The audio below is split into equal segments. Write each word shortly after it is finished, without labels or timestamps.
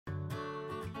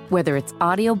Whether it's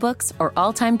audiobooks or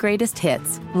all-time greatest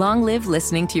hits, long live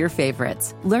listening to your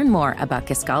favorites. Learn more about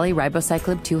Kisqali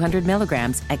Ribociclib 200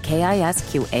 milligrams at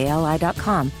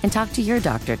KISQALI.com and talk to your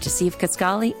doctor to see if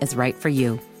Kisqali is right for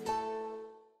you.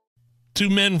 Two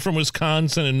men from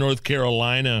Wisconsin and North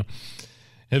Carolina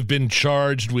have been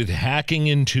charged with hacking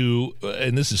into,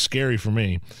 and this is scary for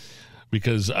me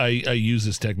because I use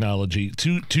this technology.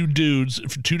 Two dudes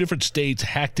from two different states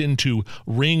hacked into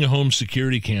Ring home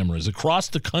security cameras across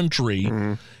the country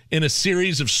in a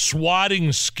series of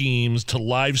swatting schemes to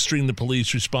live stream the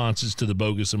police responses to the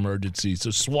bogus emergency.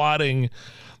 So swatting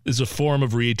is a form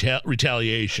of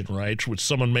retaliation, right? Which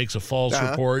someone makes a false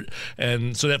report,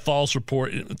 and so that false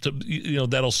report,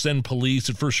 that'll send police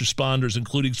and first responders,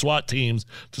 including SWAT teams,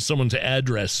 to someone's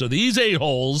address. So these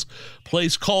a-holes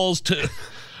place calls to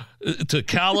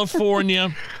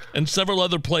California and several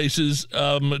other places,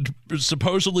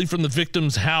 supposedly from the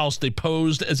victim's house. They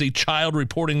posed as a child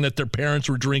reporting that their parents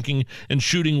were drinking and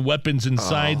shooting weapons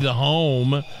inside the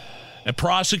home. And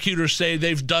prosecutors say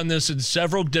they've done this in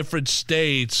several different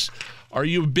states. Are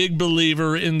you a big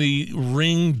believer in the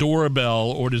Ring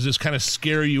doorbell, or does this kind of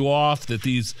scare you off that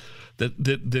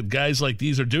that guys like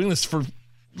these are doing this for,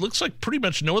 looks like pretty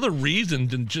much no other reason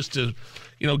than just to,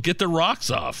 get their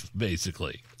rocks off,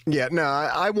 basically? Yeah, no,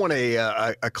 I want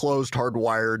a closed,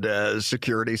 hardwired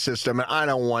security system. I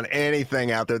don't want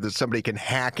anything out there that somebody can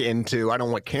hack into. I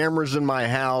don't want cameras in my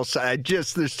house.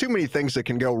 There's too many things that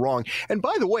can go wrong. And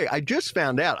by the way, I just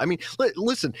found out. I mean,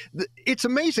 listen, it's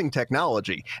amazing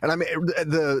technology. And I mean,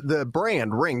 the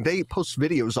brand Ring, they post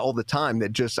videos all the time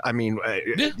that just,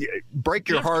 break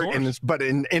your heart, but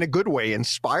in a good way,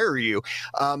 inspire you.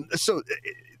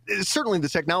 Certainly the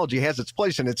technology has its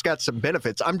place and it's got some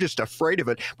benefits. I'm just afraid of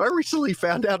it. But I recently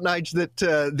found out, Nige, that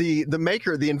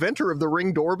the inventor of the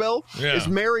Ring doorbell is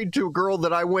married to a girl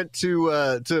that I went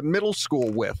to middle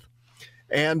school with.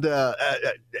 And let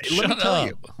me tell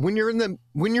you, when you're in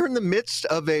the midst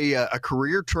of a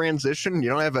career transition, you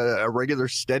don't have a regular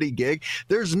steady gig.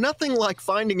 There's nothing like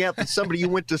finding out that somebody you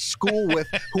went to school with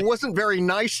who wasn't very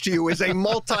nice to you is a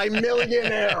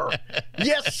multimillionaire.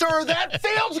 Yes, sir, that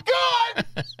feels good.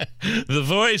 The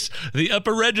voice, the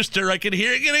upper register, I can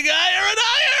hear it getting higher and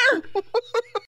higher.